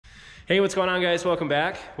Hey, what's going on, guys? Welcome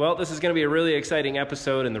back. Well, this is going to be a really exciting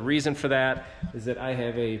episode, and the reason for that is that I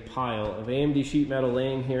have a pile of AMD sheet metal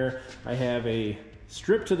laying here. I have a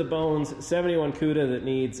stripped to the bones 71 Cuda that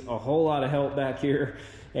needs a whole lot of help back here,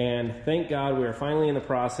 and thank God we are finally in the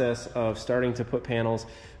process of starting to put panels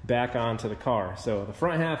back onto the car. So the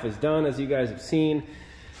front half is done, as you guys have seen.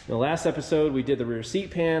 In the last episode, we did the rear seat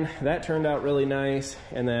pan. That turned out really nice.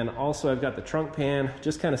 And then also I've got the trunk pan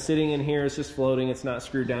just kind of sitting in here. It's just floating. It's not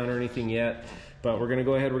screwed down or anything yet. But we're going to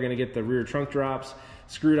go ahead. We're going to get the rear trunk drops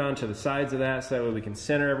screwed onto the sides of that so that way we can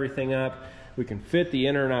center everything up. We can fit the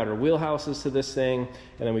inner and outer wheelhouses to this thing.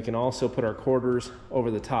 And then we can also put our quarters over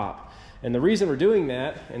the top. And the reason we're doing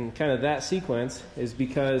that and kind of that sequence is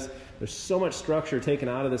because there's so much structure taken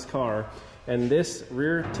out of this car. And this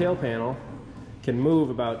rear tail panel can move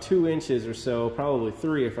about 2 inches or so, probably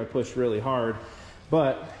 3 if I push really hard.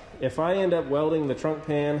 But if I end up welding the trunk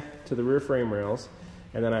pan to the rear frame rails,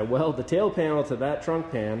 and then I weld the tail panel to that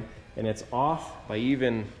trunk pan, and it's off by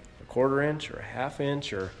even a 1/4 inch or a 1/2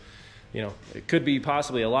 inch, or it could be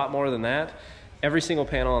possibly a lot more than that, every single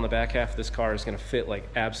panel on the back half of this car is gonna fit like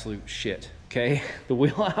absolute shit, okay? The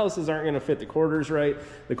wheelhouses aren't gonna fit the quarters right.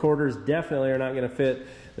 The quarters definitely are not gonna fit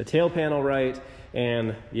the tail panel right.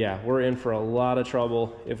 And yeah, we're in for a lot of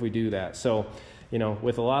trouble if we do that. So,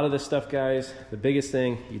 with a lot of this stuff, guys, the biggest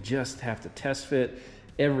thing, you just have to test fit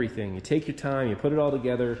everything. You take your time, you put it all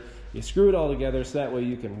together, you screw it all together so that way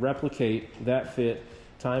you can replicate that fit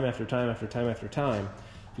time after time after time after time.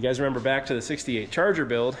 If you guys remember back to the 68 Charger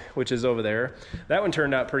build, which is over there, that one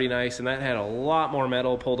turned out pretty nice, and that had a lot more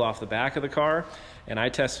metal pulled off the back of the car. And I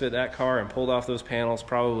test fit that car and pulled off those panels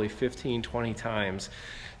probably 15, 20 times.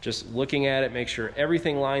 Just looking at it, make sure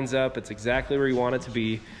everything lines up, it's exactly where you want it to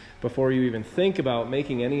be before you even think about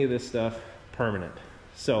making any of this stuff permanent.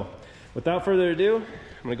 So without further ado, I'm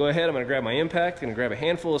gonna go ahead, I'm gonna grab my impact, I'm gonna grab a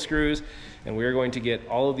handful of screws, and we're going to get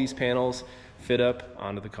all of these panels fit up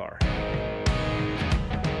onto the car.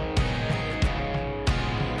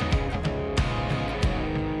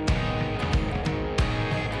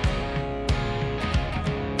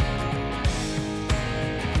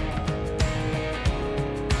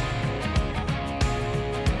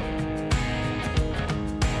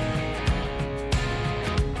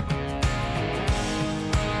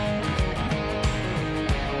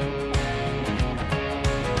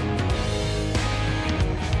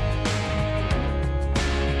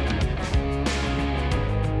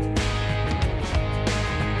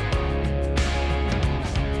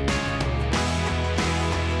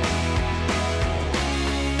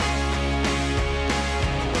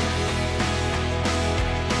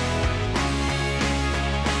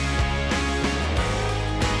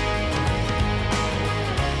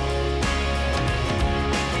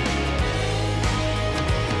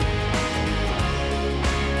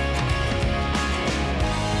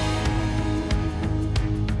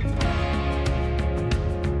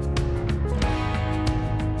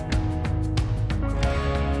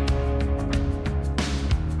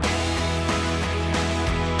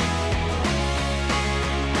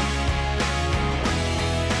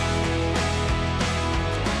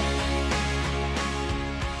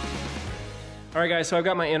 All right, guys, so I've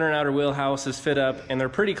got my inner and outer wheelhouses fit up, and they're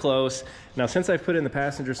pretty close. Now, since I've put in the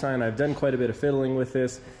passenger sign, I've done quite a bit of fiddling with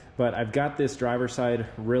this, but I've got this driver's side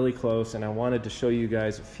really close, and I wanted to show you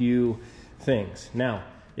guys a few things. Now,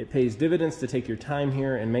 it pays dividends to take your time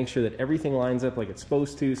here and make sure that everything lines up like it's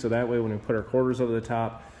supposed to, so that way when we put our quarters over the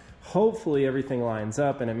top, hopefully everything lines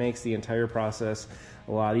up and it makes the entire process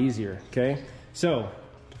a lot easier, okay? So,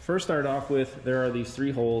 to first start off with, there are these 3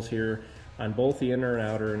 holes here on both the inner and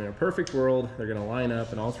outer, and in a perfect world, they're gonna line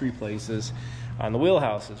up in all 3 places on the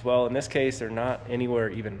wheelhouses. Well, in this case, they're not anywhere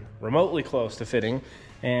even remotely close to fitting.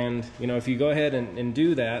 And if you go ahead and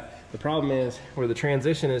do that, the problem is where the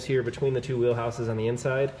transition is here between the 2 wheelhouses on the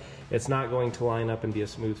inside, it's not going to line up and be a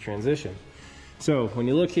smooth transition. So when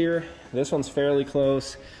you look here, this one's fairly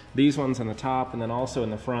close, these ones on the top, and then also in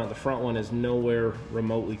the front one is nowhere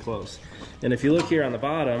remotely close. And if you look here on the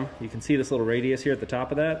bottom, you can see this little radius here at the top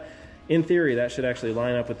of that. In theory, that should actually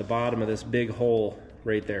line up with the bottom of this big hole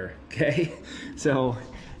right there, okay? So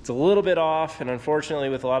it's a little bit off, and unfortunately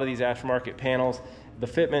with a lot of these aftermarket panels, the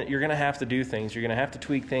fitment, you're gonna have to do things. You're gonna have to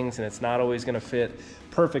tweak things, and it's not always gonna fit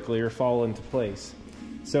perfectly or fall into place.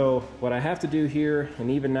 So what I have to do here,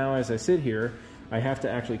 and even now as I sit here, I have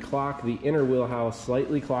to actually clock the inner wheelhouse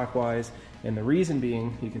slightly clockwise, and the reason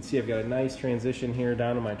being, you can see I've got a nice transition here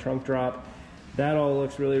down to my trunk drop. That all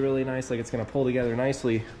looks really, really nice, like it's gonna pull together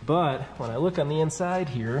nicely. But when I look on the inside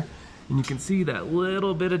here, and you can see that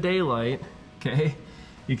little bit of daylight, okay?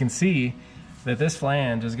 You can see that this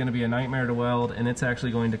flange is going to be a nightmare to weld, and it's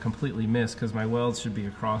actually going to completely miss because my welds should be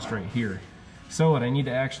across right here. So what I need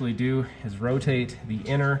to actually do is rotate the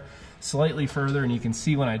inner slightly further, and you can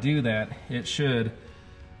see when I do that, it should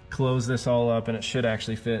close this all up and it should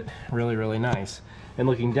actually fit really, really nice. And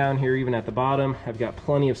looking down here, even at the bottom, I've got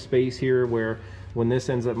plenty of space here where when this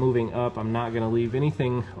ends up moving up, I'm not going to leave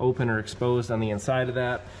anything open or exposed on the inside of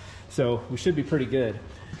that. So we should be pretty good.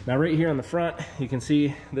 Now right here on the front, you can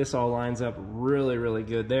see this all lines up really, really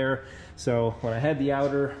good there. So when I had the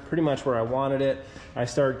outer pretty much where I wanted it, I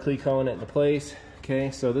started clecoing it into place.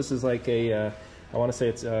 Okay, so this is like a, I want to say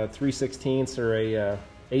it's a 3/16 or a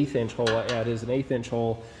 1/8 inch hole. Yeah, it is an 1/8 inch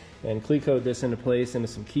hole, and clecoed this into place into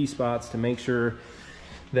some key spots to make sure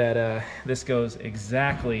that this goes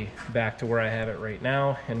exactly back to where I have it right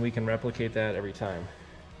now, and we can replicate that every time.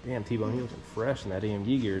 Damn, T-Bone, you looking fresh in that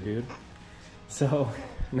AMD gear, dude. So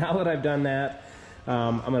now that I've done that,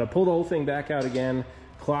 I'm gonna pull the whole thing back out again,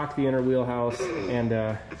 clock the inner wheelhouse,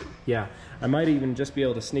 and yeah, I might even just be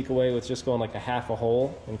able to sneak away with just going like a half a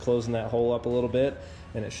hole and closing that hole up a little bit,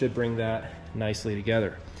 and it should bring that nicely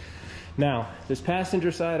together. Now, this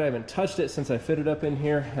passenger side, I haven't touched it since I fitted up in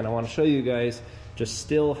here, and I want to show you guys just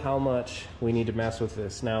still how much we need to mess with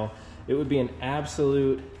this. Now, it would be an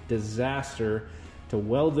absolute disaster to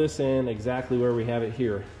weld this in exactly where we have it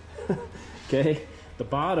here. Okay, the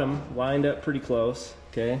bottom lined up pretty close.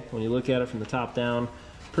 Okay, when you look at it from the top down,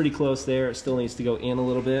 pretty close there. It still needs to go in a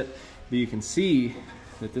little bit, but you can see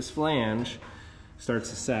that this flange starts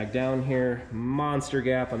to sag down here, monster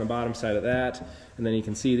gap on the bottom side of that, and then you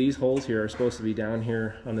can see these holes here are supposed to be down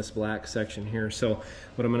here on this black section here. So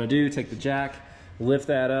what I'm gonna do, take the jack, lift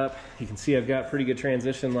that up. You can see I've got pretty good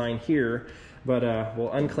transition line here, but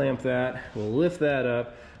we'll unclamp that, we'll lift that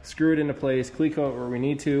up, screw it into place, cleco it where we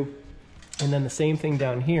need to, and then the same thing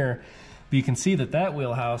down here. But you can see that that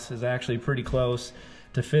wheelhouse is actually pretty close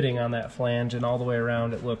to fitting on that flange, and all the way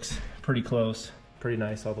around it looks pretty close, pretty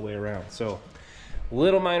nice all the way around. So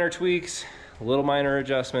little minor tweaks, little minor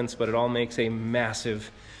adjustments, but it all makes a massive,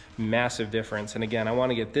 massive difference. And again, I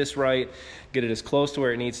want to get this right, get it as close to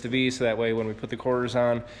where it needs to be, so that way when we put the quarters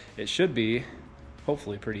on, it should be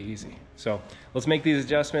hopefully pretty easy. So let's make these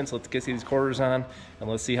adjustments, let's get these quarters on, and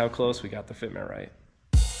let's see how close we got the fitment right.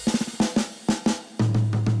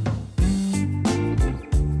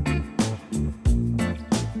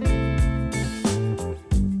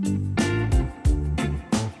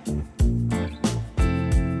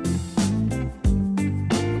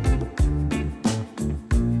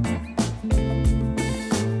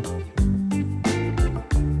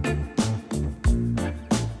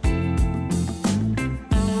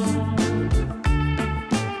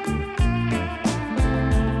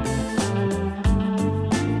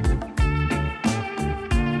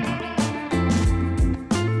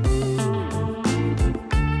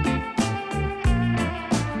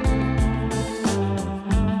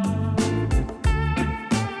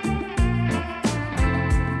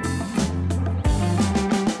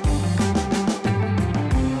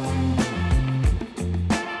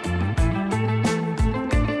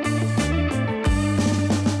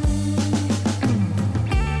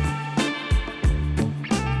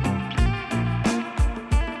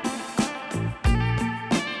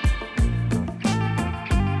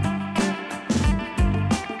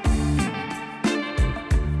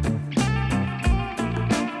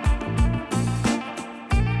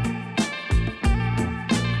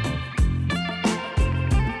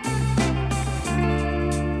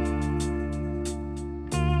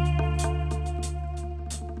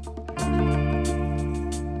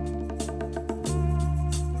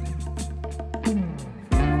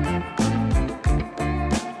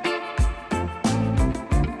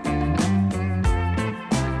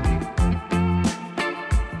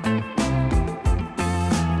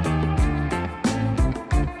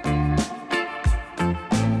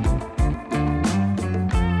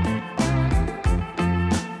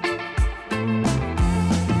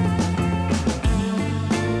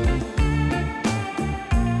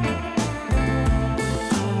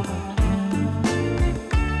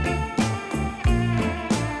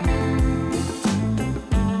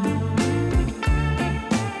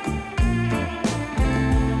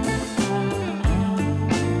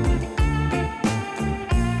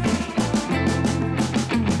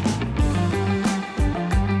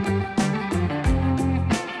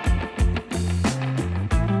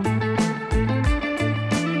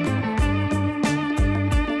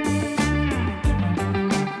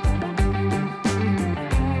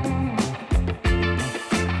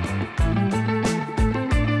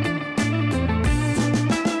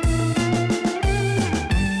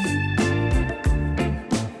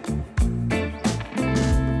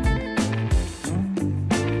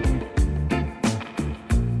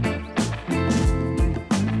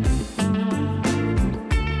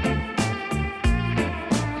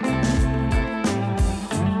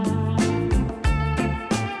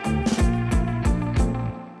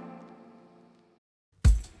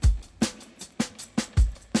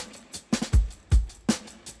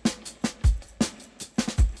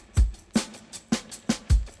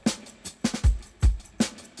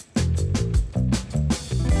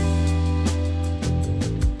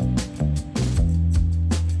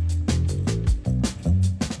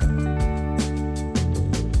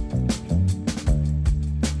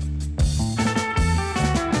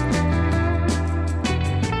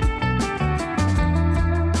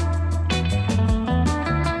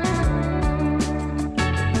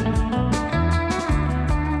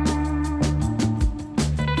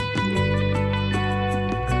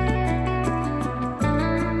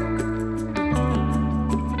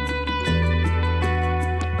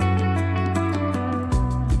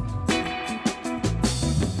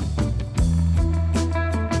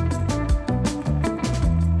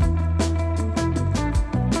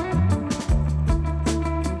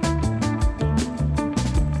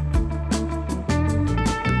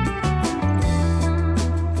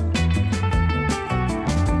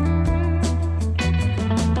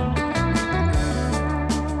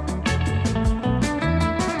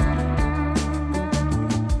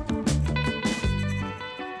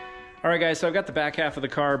 All right, guys, so I've got the back half of the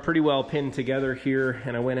car pretty well pinned together here,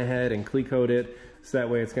 and I went ahead and cleat-coated it, so that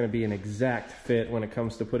way it's going to be an exact fit when it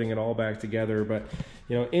comes to putting it all back together. But,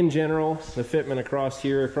 you know, in general, the fitment across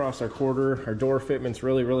here, across our quarter, our door fitment's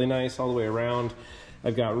really, really nice all the way around.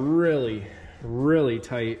 I've got really, really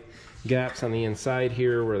tight gaps on the inside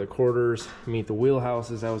here where the quarters meet the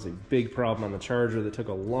wheelhouses. That was a big problem on the Charger that took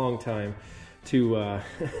a long time to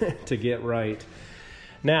to get right.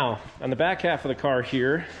 Now, on the back half of the car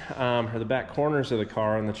here, or the back corners of the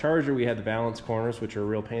car, on the Charger we had the valance corners, which are a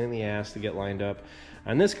real pain in the ass to get lined up.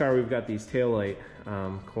 On this car we've got these taillight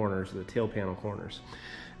corners, the tail panel corners.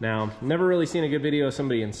 Now, never really seen a good video of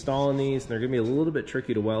somebody installing these, and they're gonna be a little bit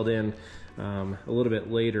tricky to weld in a little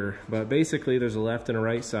bit later, but basically there's a left and a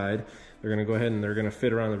right side. They're gonna go ahead and they're gonna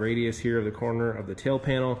fit around the radius here of the corner of the tail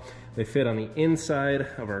panel. They fit on the inside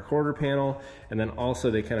of our quarter panel, and then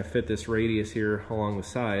also they kind of fit this radius here along the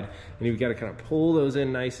side. And you've got to kind of pull those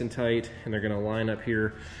in nice and tight, and they're gonna line up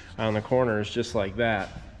here on the corners just like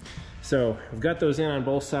that. So we've got those in on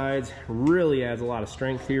both sides. Really adds a lot of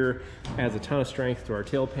strength here, adds a ton of strength to our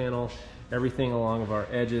tail panel. Everything along of our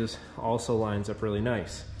edges also lines up really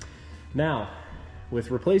nice. Now,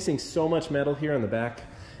 with replacing so much metal here on the back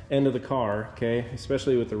end of the car, okay,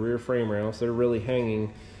 especially with the rear frame rails, they're really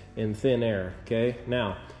hanging in thin air, okay?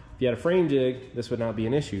 Now, if you had a frame jig, this would not be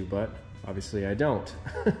an issue, but obviously I don't.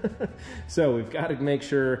 So we've got to make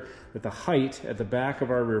sure that the height at the back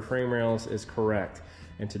of our rear frame rails is correct.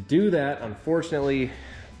 And to do that, unfortunately,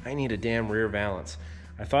 I need a damn rear valance.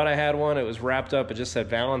 I thought I had one, it was wrapped up, it just said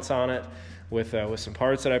valance on it with some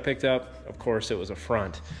parts that I picked up. Of course, it was a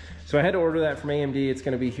front. So I had to order that from AMD. It's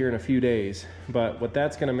gonna be here in a few days. But what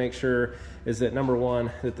that's gonna make sure is that, number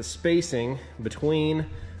one, that the spacing between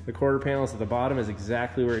the quarter panels at the bottom is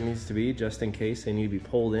exactly where it needs to be, just in case they need to be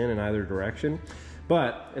pulled in either direction.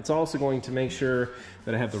 But it's also going to make sure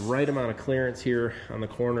that I have the right amount of clearance here on the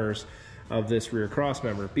corners of this rear cross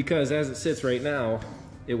member, because as it sits right now,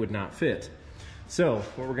 it would not fit. So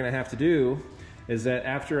what we're gonna have to do is that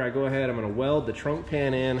after I go ahead, I'm gonna weld the trunk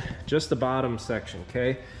pan in, just the bottom section,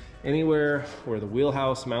 okay? Anywhere where the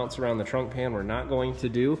wheelhouse mounts around the trunk pan, we're not going to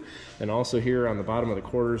do. And also here on the bottom of the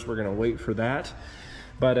quarters, we're gonna wait for that.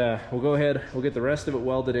 But we'll go ahead, we'll get the rest of it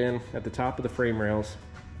welded in at the top of the frame rails.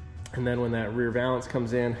 And then when that rear valance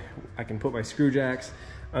comes in, I can put my screw jacks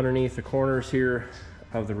underneath the corners here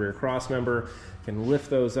of the rear cross member, can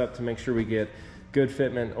lift those up to make sure we get good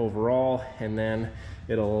fitment overall, and then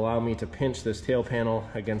it'll allow me to pinch this tail panel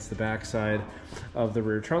against the back side of the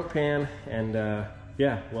rear trunk pan and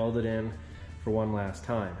yeah, weld it in for one last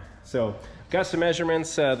time. So got some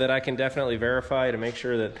measurements that I can definitely verify to make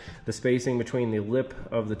sure that the spacing between the lip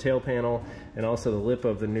of the tail panel and also the lip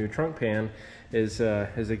of the new trunk pan is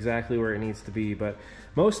exactly where it needs to be. But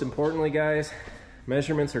most importantly, guys,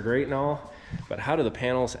 measurements are great and all, but how do the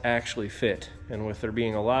panels actually fit? And with there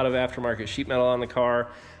being a lot of aftermarket sheet metal on the car,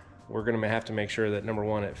 we're gonna have to make sure that, number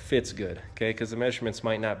one, it fits good, okay? Because the measurements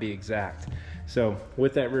might not be exact. So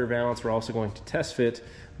with that rear valance, we're also going to test fit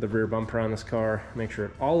the rear bumper on this car, make sure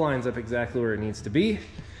it all lines up exactly where it needs to be,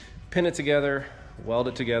 pin it together, weld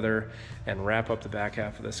it together, and wrap up the back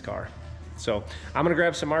half of this car. So I'm gonna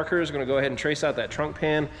grab some markers, gonna go ahead and trace out that trunk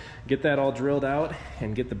pan, get that all drilled out,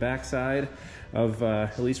 and get the back side of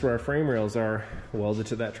at least where our frame rails are welded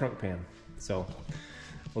to that trunk pan. So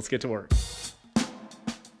let's get to work.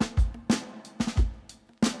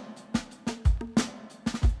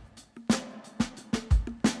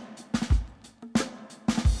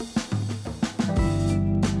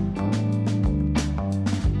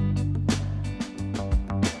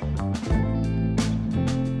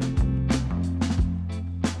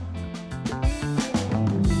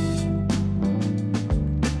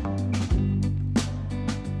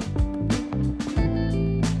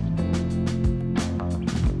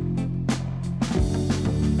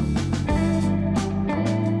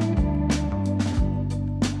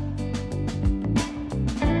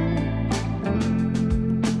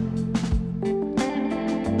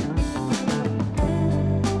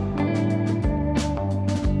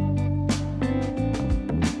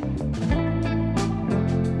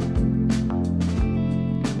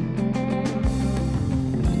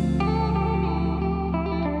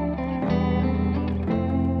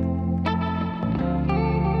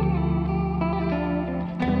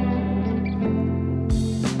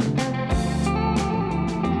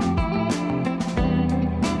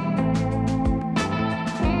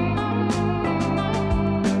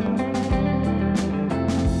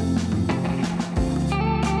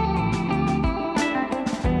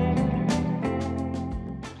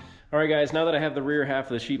 right guys, now that I have the rear half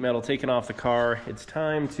of the sheet metal taken off the car, it's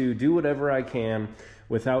time to do whatever I can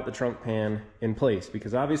without the trunk pan in place,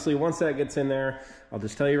 because obviously once that gets in there, I'll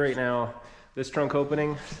just tell you right now, this trunk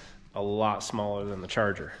opening, a lot smaller than the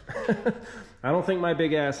Charger. I don't think my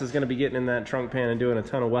big ass is going to be getting in that trunk pan and doing a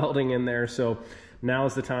ton of welding in there, so now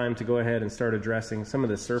is the time to go ahead and start addressing some of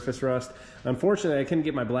this surface rust. Unfortunately, I couldn't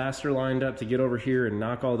get my blaster lined up to get over here and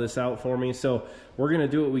knock all this out for me, so we're going to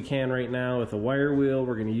do what we can right now with a wire wheel.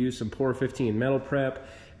 We're going to use some Por 15 metal prep,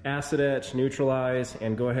 acid etch, neutralize,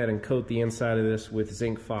 and go ahead and coat the inside of this with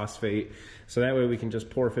zinc phosphate, so that way we can just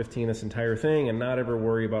Por 15 this entire thing and not ever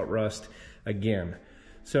worry about rust again.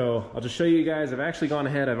 So I'll just show you guys, I've actually gone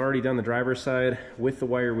ahead, I've already done the driver's side with the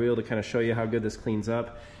wire wheel to kind of show you how good this cleans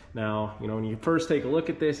up. Now, you know, when you first take a look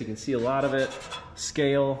at this, you can see a lot of it.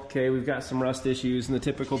 Scale, okay, we've got some rust issues in the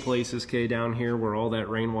typical places, okay, down here where all that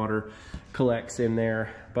rainwater collects in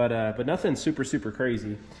there, but nothing super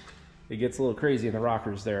crazy. It gets a little crazy in the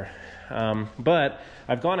rockers there. But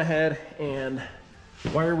I've gone ahead and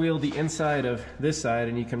wire wheeled the inside of this side,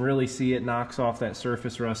 and you can really see it knocks off that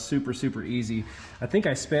surface rust super easy. I think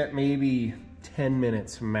I spent maybe 10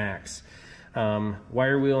 minutes max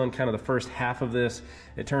wire wheeling kind of the first half of this.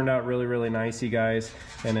 It turned out really nice, you guys,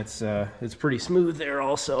 and it's pretty smooth there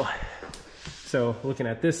also. So looking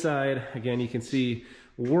at this side, again, you can see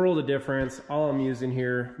world of difference. All I'm using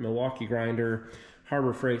here, Milwaukee grinder,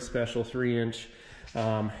 Harbor Freight Special 3-inch,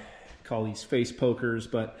 call these face pokers,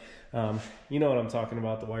 but you know what I'm talking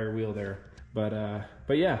about, the wire wheel there.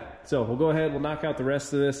 But yeah, so we'll go ahead, we'll knock out the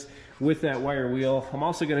rest of this with that wire wheel. I'm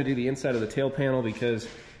also going to do the inside of the tail panel because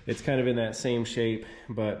it's kind of in that same shape,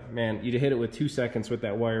 but man, you hit it with 2 seconds with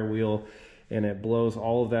that wire wheel and it blows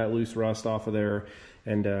all of that loose rust off of there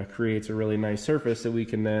and creates a really nice surface that we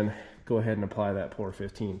can then go ahead and apply that Por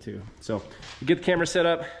 15 to. So get the camera set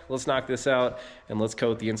up, let's knock this out and let's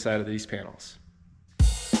coat the inside of these panels.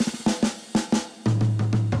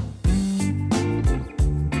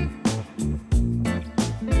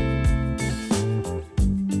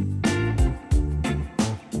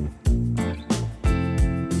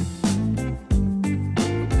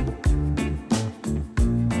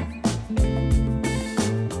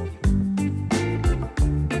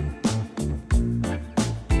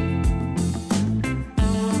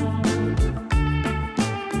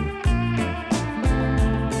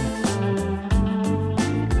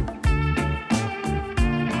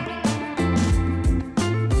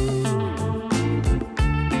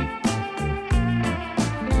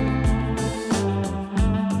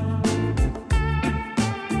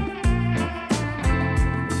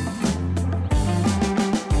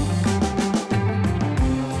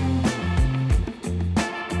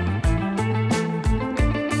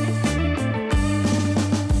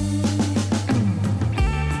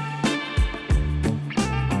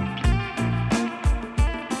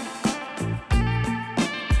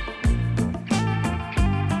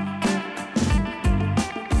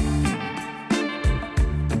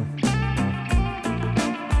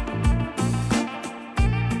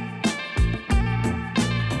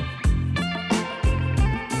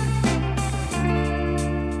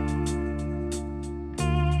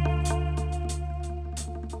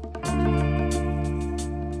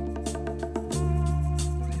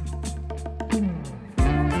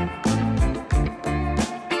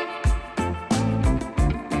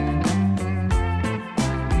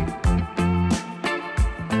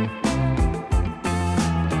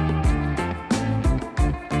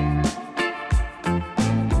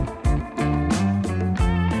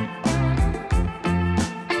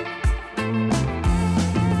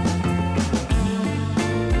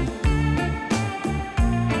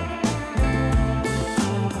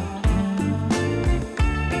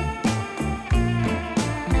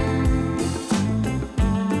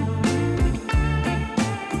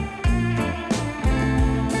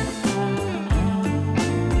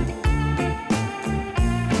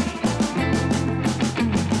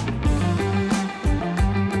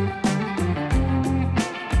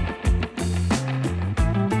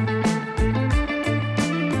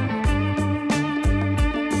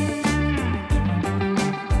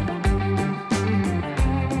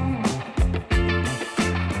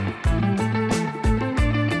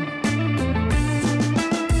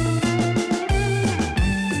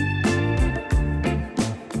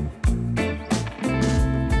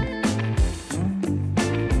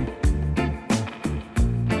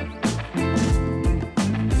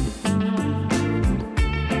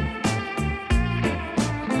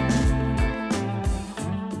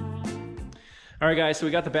 All right guys, so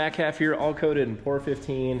we got the back half here all coated in Por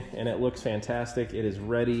 15 and it looks fantastic. It is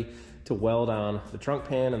ready to weld on the trunk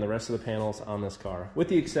pan and the rest of the panels on this car, with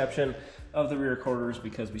the exception of the rear quarters,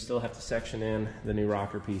 because we still have to section in the new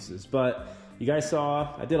rocker pieces. But you guys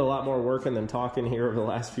saw I did a lot more working than talking here over the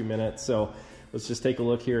last few minutes, so let's just take a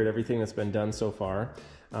look here at everything that's been done so far.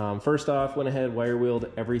 First off, went ahead, wire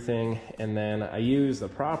wheeled everything, and then I used the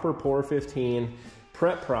proper Pour 15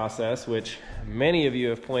 prep process, which many of you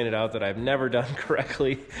have pointed out that I've never done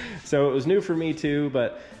correctly. So it was new for me too,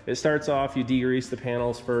 but it starts off, you degrease the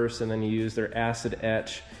panels first, and then you use their acid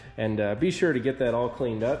etch. And be sure to get that all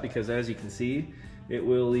cleaned up, because as you can see, it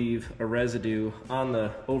will leave a residue on the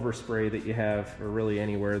overspray that you have, or really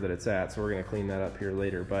anywhere that it's at. So we're gonna clean that up here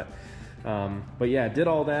later. But yeah, did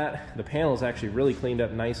all that. The panel's actually really cleaned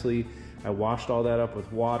up nicely. I washed all that up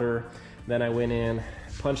with water. Then I went in,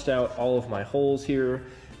 punched out all of my holes here,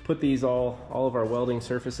 put these all of our welding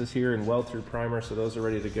surfaces here in weld through primer, so those are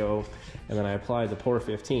ready to go. And then I applied the Pour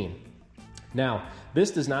 15. Now,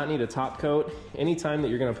 this does not need a top coat. Anytime that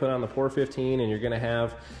you're gonna put on the Pour 15 and you're gonna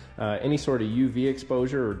have any sort of UV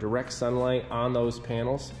exposure or direct sunlight on those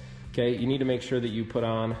panels, okay, you need to make sure that you put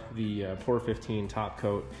on the Pour 15 top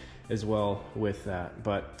coat as well with that.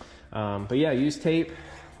 But yeah, use tape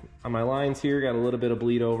on my lines here, got a little bit of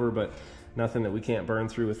bleed over, but nothing that we can't burn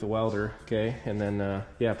through with the welder, okay? And then,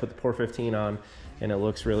 yeah, put the Pour 15 on, and it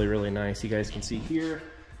looks really, really nice. You guys can see here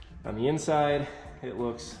on the inside, it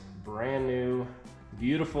looks brand new,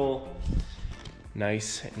 beautiful,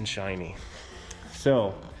 nice and shiny.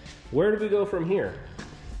 So, where do we go from here?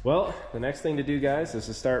 Well, the next thing to do, guys, is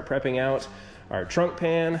to start prepping out our trunk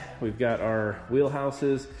pan. We've got our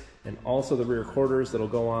wheelhouses and also the rear quarters that'll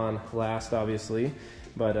go on last, obviously.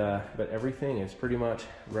 But everything is pretty much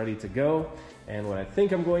ready to go. And what I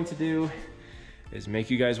think I'm going to do is make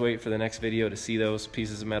you guys wait for the next video to see those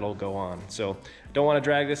pieces of metal go on. So don't want to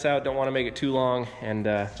drag this out, don't want to make it too long, and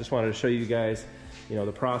just wanted to show you guys, you know,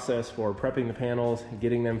 the process for prepping the panels,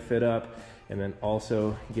 getting them fit up, and then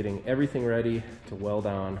also getting everything ready to weld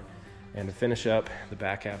on and to finish up the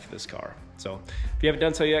back half of this car. So if you haven't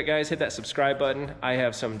done so yet, guys, hit that subscribe button. I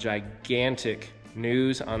have some gigantic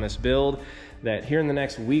news on this build that here in the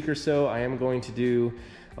next week or so, I am going to do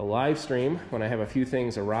a live stream when I have a few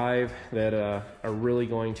things arrive that are really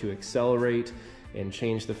going to accelerate and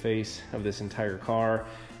change the face of this entire car.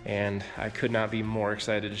 And I could not be more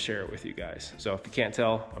excited to share it with you guys. So if you can't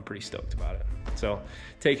tell, I'm pretty stoked about it. So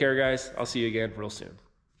take care, guys. I'll see you again real soon.